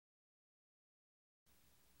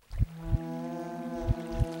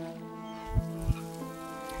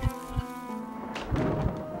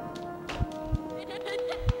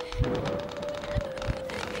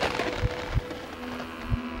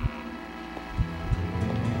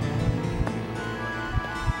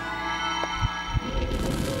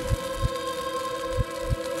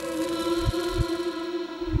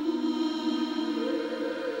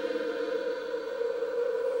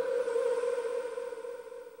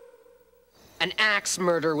An axe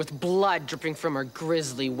murder with blood dripping from her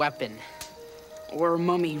grisly weapon. Or a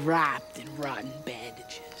mummy wrapped in rotten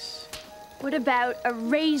bandages. What about a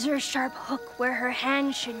razor-sharp hook where her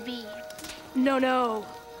hand should be? No.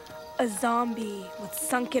 A zombie with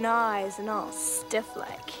sunken eyes and all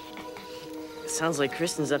stiff-like. Sounds like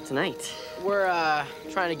Kristen's up tonight. We're,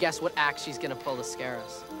 trying to guess what act she's gonna pull to scare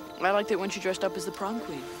us. I liked it when she dressed up as the prom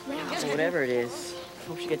queen. Yeah. Whatever it is,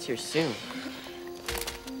 hope she gets here soon.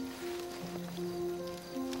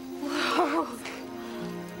 Whoa.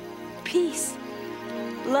 Peace.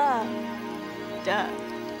 Love. Duh.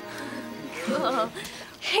 Cool.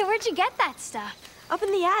 Hey, where'd you get that stuff? Up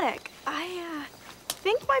in the attic. I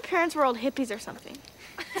think my parents were old hippies or something.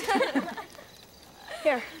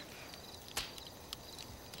 Here.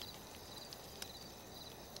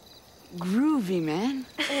 Groovy, man.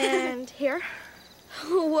 And here.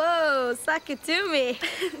 Whoa, suck it to me.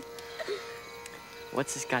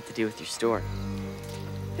 What's this got to do with your store?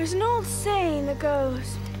 There's an old saying that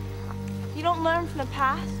goes, if you don't learn from the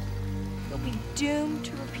past, you'll be doomed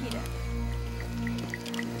to repeat it.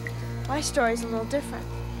 My story's a little different.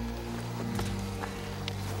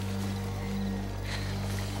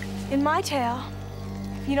 In my tale,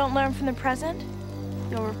 if you don't learn from the present,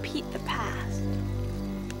 you'll repeat the past.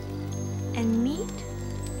 And meet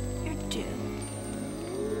your doom.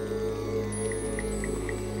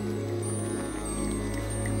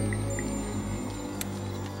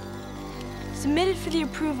 Submitted for the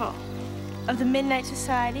approval of the Midnight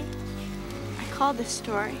Society, I call this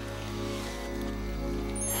story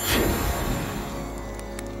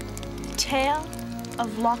The Tale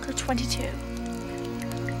of Locker 22.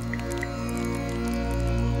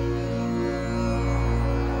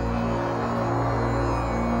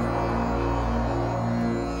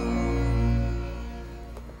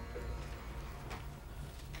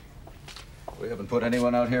 We haven't put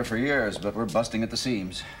anyone out here for years, but we're busting at the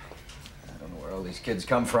seams. I don't know where all these kids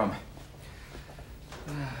come from.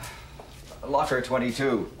 Locker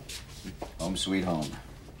 22. Home sweet home.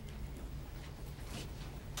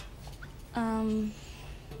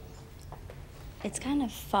 It's kind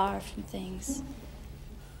of far from things.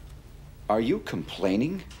 Are you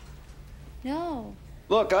complaining? No,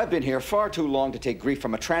 Look, I've been here far too long to take grief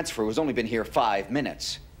from a transfer who's only been here 5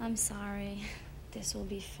 minutes. I'm sorry. This will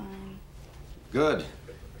be fine. Good.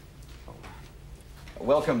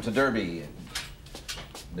 Welcome to Derby,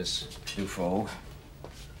 Miss Dufaux.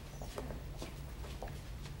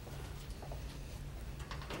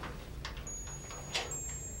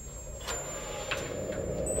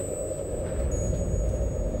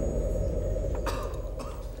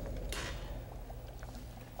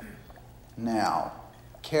 Now,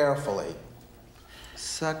 carefully,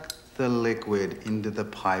 suck the liquid into the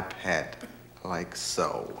pipette, like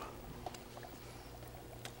so.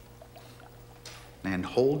 And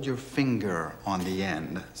hold your finger on the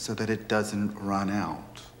end so that it doesn't run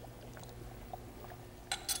out.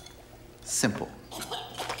 Simple.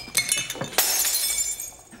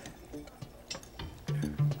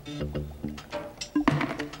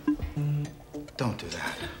 Don't do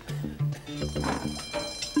that.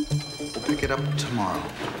 We'll pick it up tomorrow.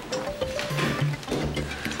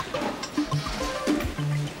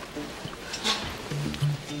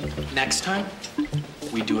 Next time,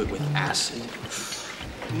 we do it with acid.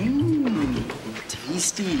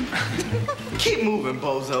 Tasty. Keep moving,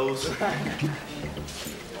 bozos.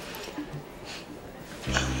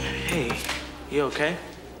 Hey, you okay?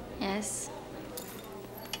 Yes?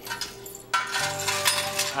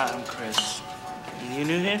 Hi, I'm Chris. You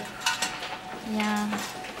new here? Yeah.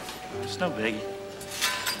 It's no biggie.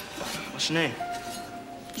 What's your name?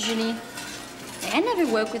 Julie. I never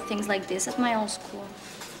worked with things like this at my old school.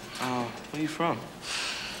 Oh, where are you from?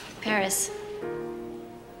 Paris.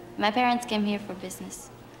 My parents came here for business.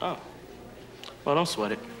 Oh. Well, don't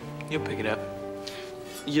sweat it. You'll pick it up.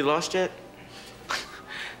 You lost yet?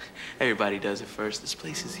 Everybody does it first. This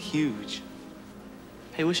place is huge.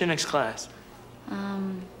 Hey, what's your next class?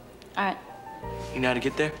 Art. You know how to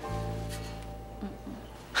get there?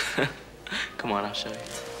 Come on, I'll show you.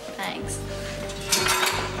 Thanks.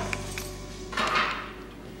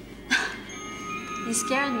 You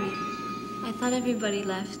scared me. I thought everybody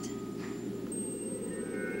left.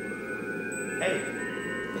 Hey,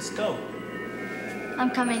 let's go.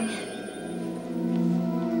 I'm coming.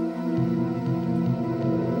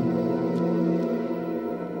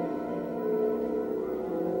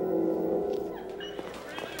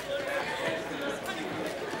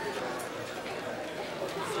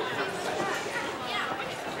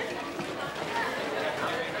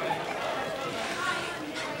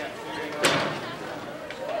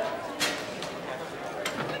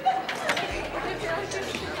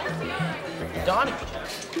 Donnie,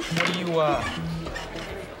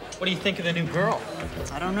 what do you think of the new girl?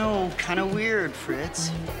 I don't know, kind of weird, Fritz.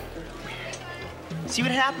 See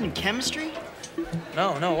what happened in chemistry?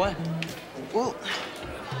 No, what? Well,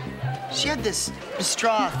 she had this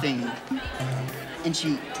straw thing, and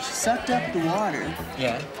she sucked up the water.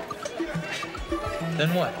 Yeah.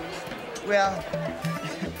 Then what? Well,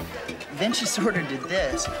 then she sort of did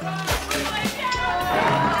this.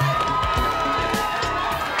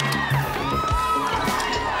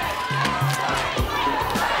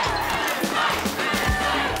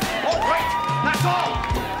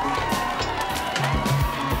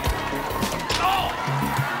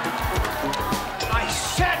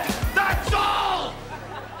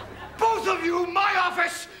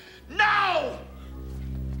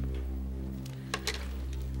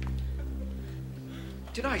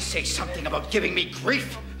 Did I say something about giving me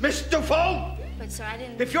grief, Miss Dufaux? But sir, I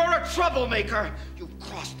didn't... If you're a troublemaker, you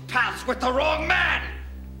crossed paths with the wrong man!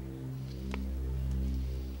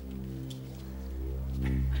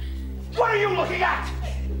 What are you looking at?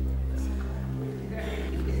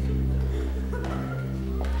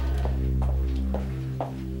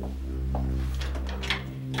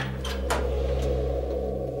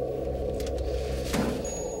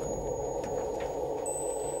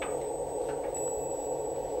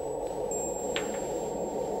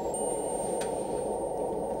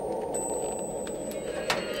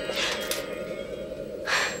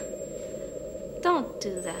 Don't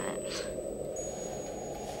do that.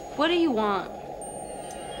 What do you want?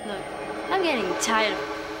 Look, I'm getting tired of...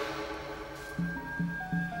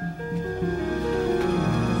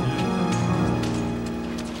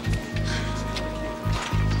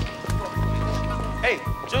 Hey,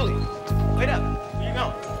 Julie, wait up. Where you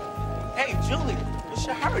going? Hey, Julie, what's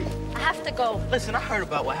your hurry? I have to go. Listen, I heard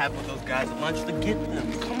about what happened with those guys at lunch. Forget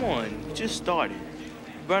them. Come on, you just started.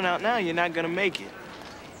 You burn out now, you're not gonna make it.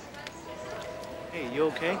 Hey, you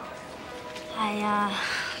okay? I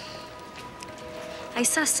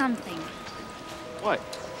saw something. What?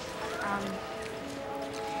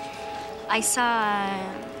 I saw...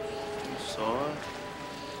 You saw it?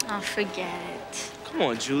 Oh, forget it. Come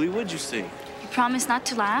on, Julie, what'd you see? You promise not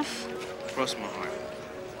to laugh? Cross my heart.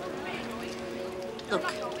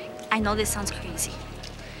 Look, I know this sounds crazy,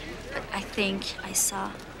 but I think I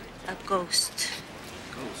saw a ghost.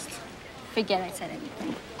 Ghost? Forget I said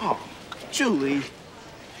anything. Oh, Julie.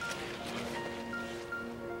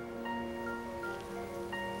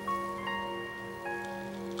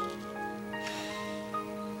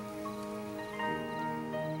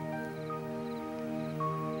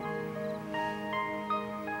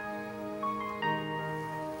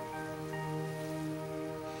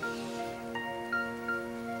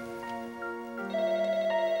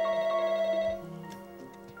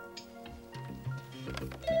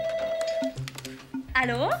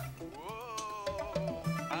 Hello?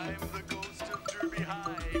 I'm the ghost of Derby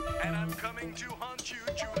High, and I'm coming to haunt you,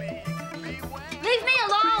 Julie. Beware. Leave me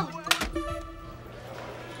alone!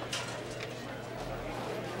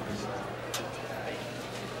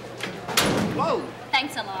 Whoa!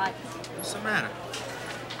 Thanks a lot. What's the matter?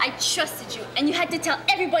 I trusted you, and you had to tell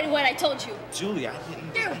everybody what I told you. Julie, I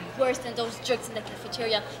didn't... You're worse than those jerks in the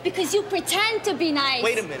cafeteria because you pretend to be nice.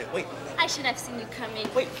 Wait a minute, wait. I should have seen you coming.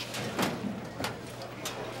 Wait.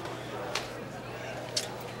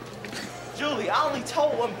 Julie, I only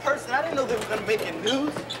told one person. I didn't know they were gonna make it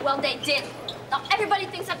news. Well, they did. Now everybody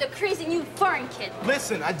thinks I'm the crazy new foreign kid.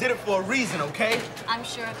 Listen, I did it for a reason, okay? I'm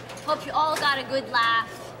sure. Hope you all got a good laugh.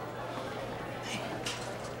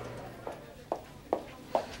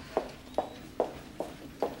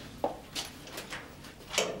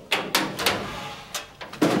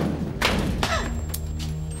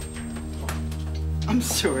 I'm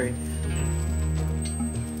sorry.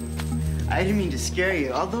 I didn't mean to scare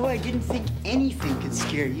you, although I didn't think anything could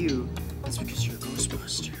scare you. That's because you're a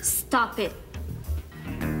Ghostbuster. Stop it.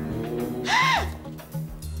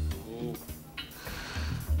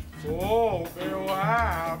 Oh,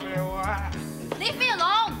 beware. Leave me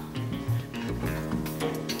alone.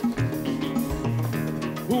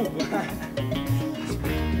 Who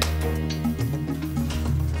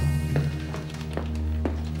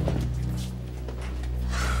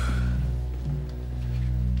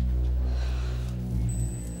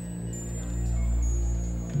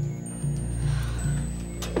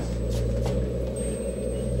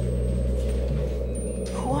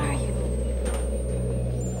are you?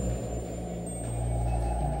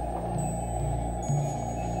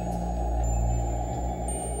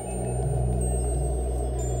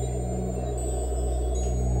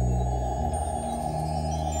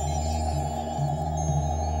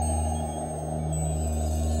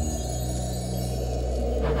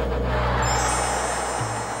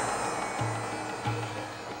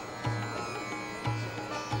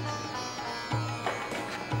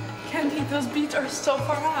 Those beats are so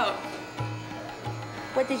far out.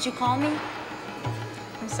 What did you call me?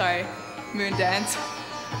 I'm sorry, Moondance.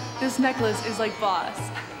 This necklace is like boss.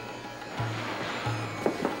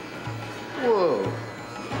 Whoa.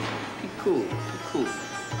 Be cool, be cool.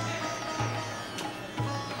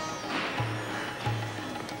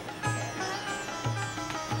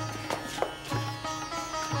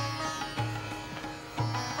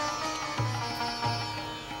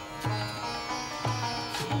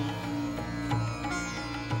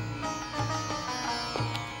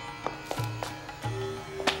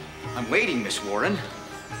 I'm waiting, Miss Warren.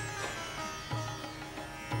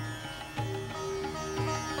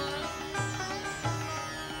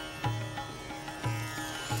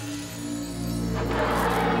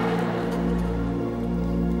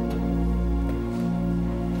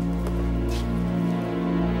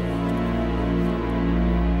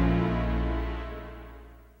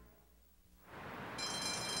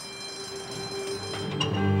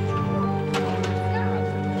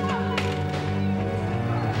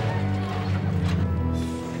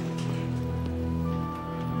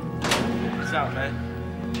 Out, man.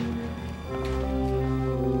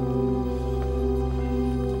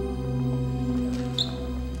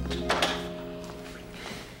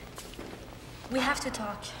 We have to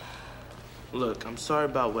talk. Look, I'm sorry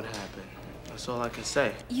about what happened. That's all I can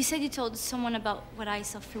say. You said you told someone about what I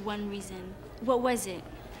saw for one reason. What was it?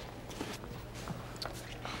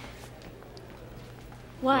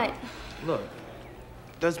 What? Look,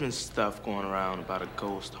 there's been stuff going around about a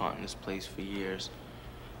ghost haunting this place for years.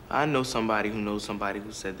 I know somebody who knows somebody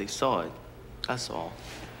who said they saw it. That's all.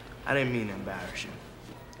 I didn't mean to embarrass you.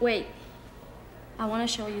 Wait. I want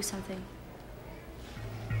to show you something.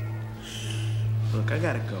 Look, I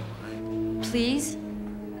gotta go, right? Please?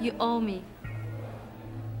 You owe me.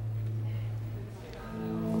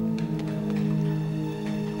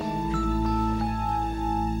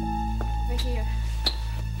 Over here.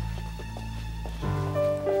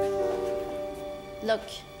 Look.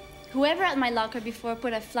 Whoever at my locker before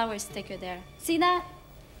put a flower sticker there. See that?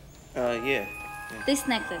 Yeah. This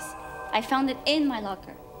necklace. I found it in my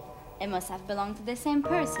locker. It must have belonged to the same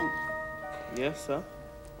person. Yes, sir.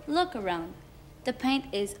 Look around. The paint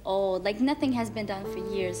is old, like nothing has been done for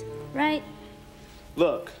years, right?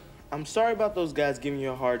 Look, I'm sorry about those guys giving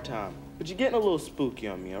you a hard time, but you're getting a little spooky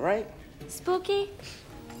on me, all right? Spooky?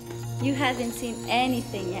 You haven't seen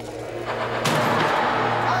anything yet.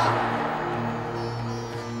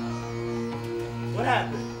 What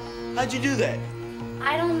happened? How'd you do that?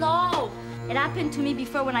 I don't know. It happened to me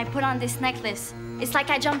before when I put on this necklace. It's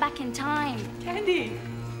like I jumped back in time. Candy!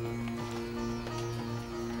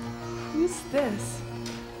 Who's this?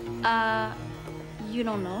 You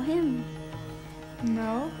don't know him?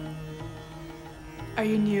 No. Are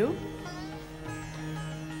you new?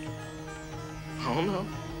 I don't know.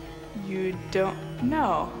 You don't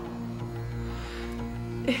know.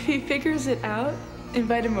 If he figures it out,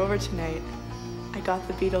 invite him over tonight. I got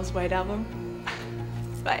the Beatles' White Album.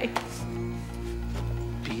 Bye.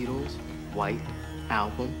 Beatles' White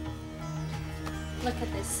Album? Look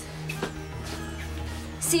at this.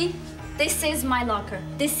 See? This is my locker.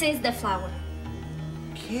 This is the flower.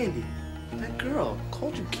 Candy. That girl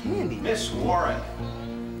called you Candy. Miss Warren.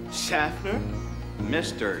 Schaffner?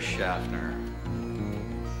 Mr. Schaffner.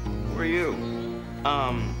 Who are you?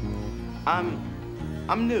 I'm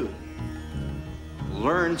new.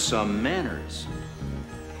 Learn some manners.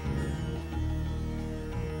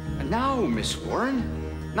 And now, Miss Warren.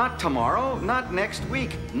 Not tomorrow, not next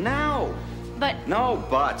week. Now. But... No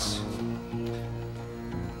buts.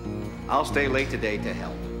 I'll stay late today to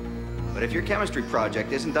help. But if your chemistry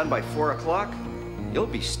project isn't done by 4 o'clock, you'll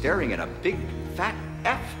be staring at a big fat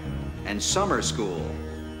F and summer school.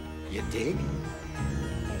 You dig?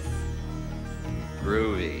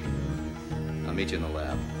 Groovy. I'll meet you in the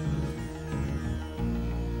lab.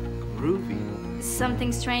 Groovy?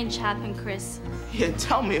 Something strange happened, Chris. Yeah,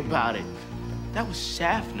 tell me about it. That was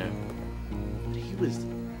Schaffner. But he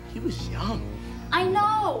was young. I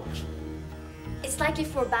know! It's like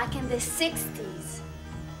if we're back in the 60s.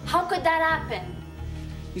 How could that happen?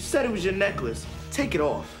 You said it was your necklace. Take it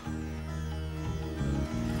off.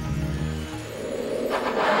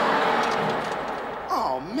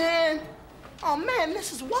 Oh, man. Oh, man,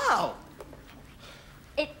 this is wild.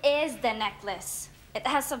 It is the necklace. It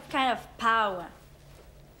has some kind of power.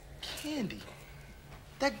 Candy.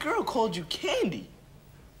 That girl called you Candy.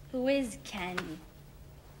 Who is Candy?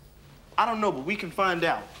 I don't know, but we can find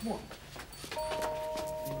out. Come on.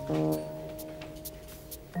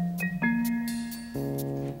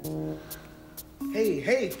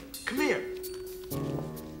 Hey, come here.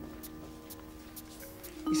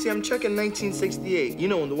 You See, I'm checking 1968. You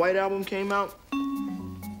know when the White Album came out?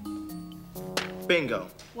 Bingo.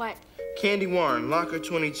 What? Candy Warren, locker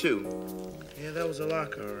 22. Yeah, that was a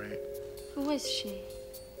locker, all right. Who is she?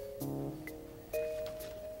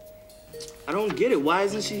 I don't get it. Why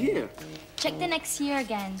isn't she here? Check the next year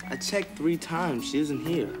again. I checked 3 times. She isn't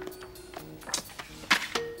here.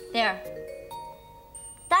 There.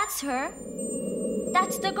 That's her.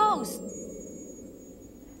 That's the ghost.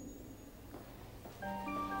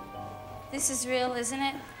 This is real, isn't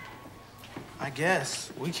it? I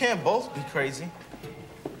guess. We can't both be crazy.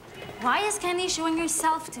 Why is Candy showing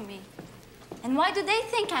herself to me? And why do they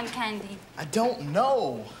think I'm Candy? I don't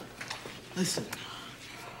know. Listen,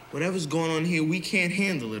 whatever's going on here, we can't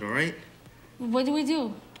handle it, all right? What do we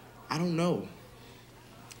do? I don't know.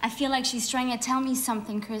 I feel like she's trying to tell me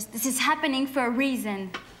something, Chris. This is happening for a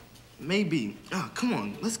reason. Maybe. Come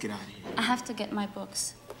on, let's get out of here. I have to get my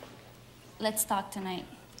books. Let's talk tonight.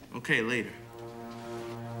 Okay, later.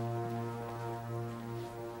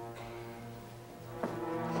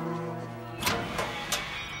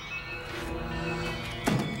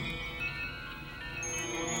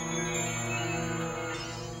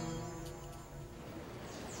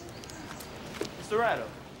 Mr. Ratto.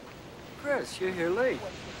 Chris, you're here late.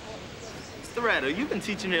 Mr. Ratto, you've been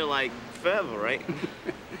teaching here like forever, right?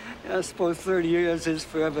 Yeah, I suppose 30 years is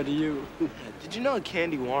forever to you. Did you know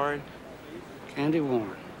Candy Warren? Candy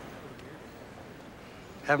Warren.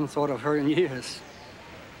 Haven't thought of her in years.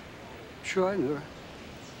 Sure, I knew her.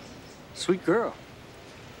 Sweet girl.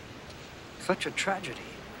 Such a tragedy.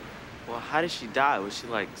 Well, how did she die? Was she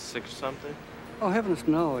like sick or something? Oh, heavens,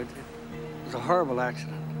 no. It was a horrible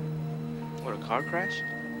accident. What, a car crash?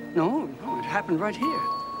 No, it happened right here.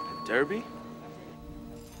 At Derby?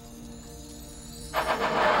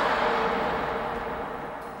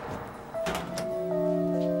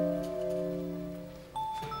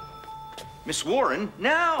 Miss Warren,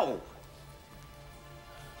 now!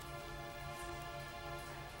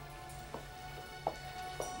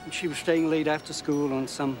 She was staying late after school on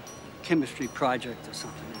some chemistry project or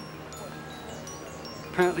something.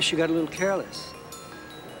 Apparently, she got a little careless.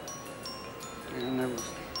 And there was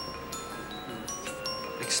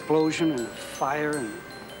an explosion and a fire, and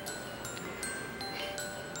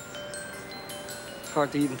it's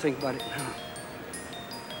hard to even think about it now.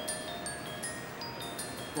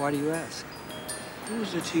 Why do you ask? Who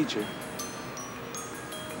was the teacher?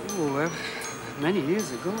 Oh, many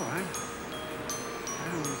years ago. I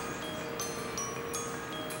don't...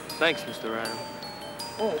 Thanks, Mr. Ratto.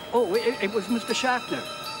 It was Mr. Schaffner.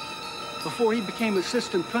 Before he became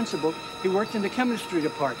assistant principal, he worked in the chemistry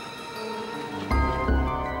department.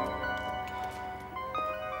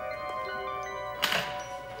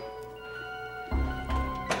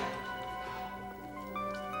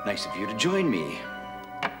 Nice of you to join me.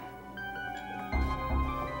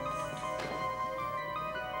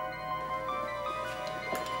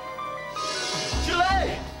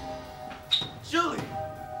 Julie! Julie!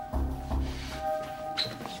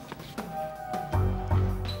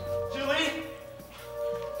 Julie!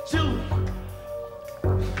 Julie!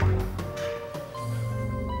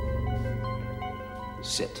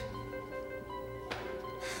 Sit.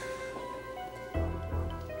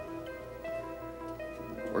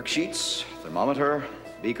 Worksheets, thermometer,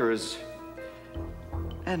 beakers,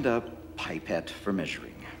 and a pipette for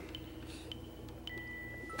measuring.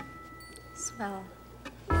 Smell.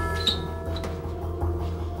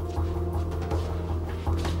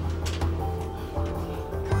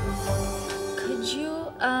 Could you,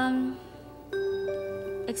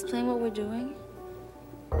 explain what we're doing?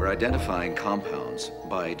 We're identifying compounds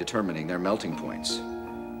by determining their melting points.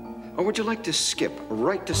 Or would you like to skip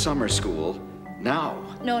right to summer school now?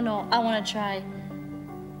 No, I want to try.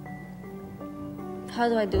 How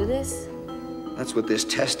do I do this? That's what this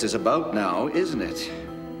test is about now, isn't it?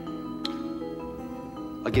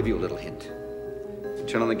 I'll give you a little hint.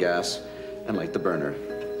 Turn on the gas and light the burner.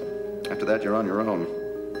 After that, you're on your own.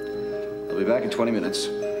 I'll be back in 20 minutes.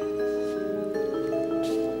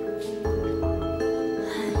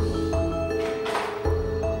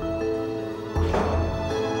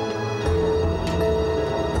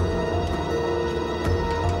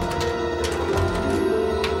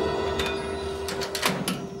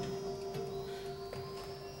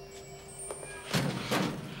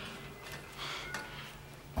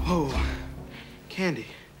 Whoa, Candy.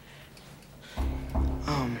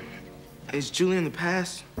 Is Julie in the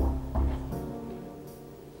past?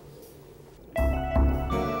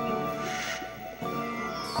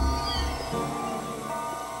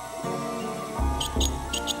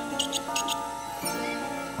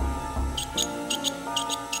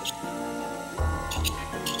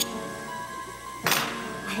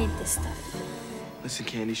 Listen,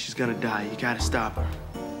 Candy, she's gonna die. You gotta stop her.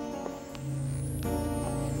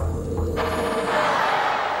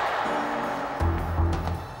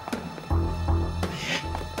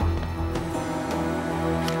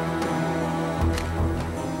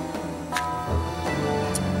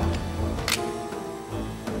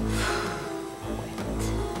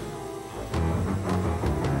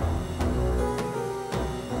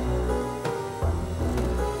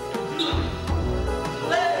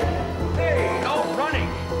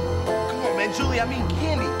 Julie, I mean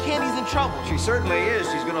Candy. Candy's in trouble. She certainly is.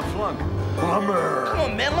 She's gonna flunk. Bummer. Come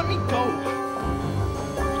on, man, let me go.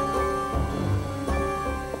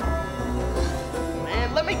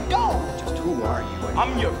 Man, let me go. Just who are you?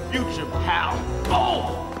 I'm your future pal.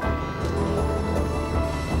 Oh!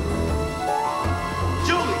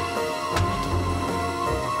 Julie!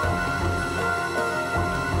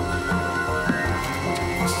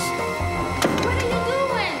 What are you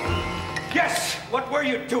doing? Yes, what were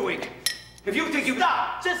you doing? If you think you...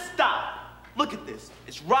 Stop! Just stop! Look at this.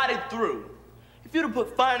 It's rotted through. If you'd have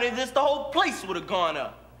put fire in this, the whole place would have gone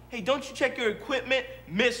up. Hey, don't you check your equipment,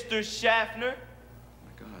 Mr. Schaffner? Oh,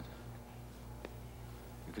 my God.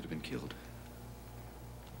 You could have been killed.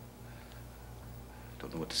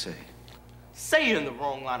 Don't know what to say. Say you're in the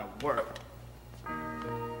wrong line of work.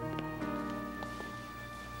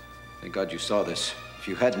 Thank God you saw this. If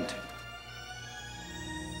you hadn't...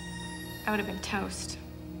 I would have been toast.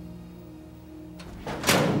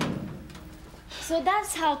 So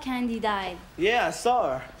that's how Candy died. Yeah, I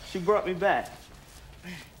saw her. She brought me back.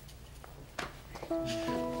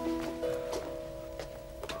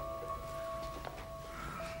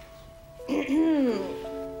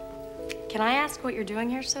 Can I ask what you're doing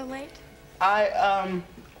here so late? I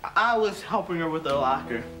was helping her with her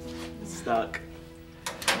locker. It's stuck.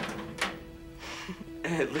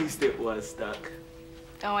 At least it was stuck.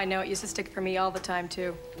 Oh, I know. It used to stick for me all the time,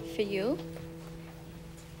 too. For you?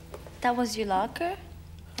 That was your locker?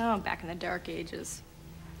 Oh, back in the dark ages.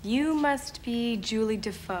 You must be Julie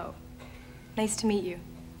Dufaux. Nice to meet you.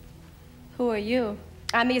 Who are you?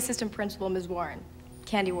 I'm the assistant principal, Ms. Warren.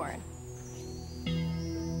 Candy Warren.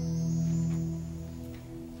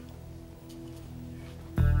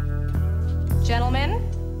 Gentlemen,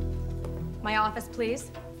 my office, please.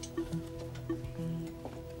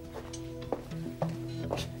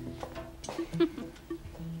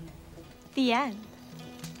 The end.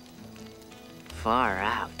 Far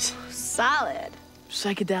out. Solid.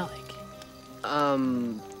 Psychedelic.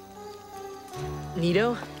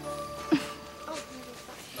 Nito?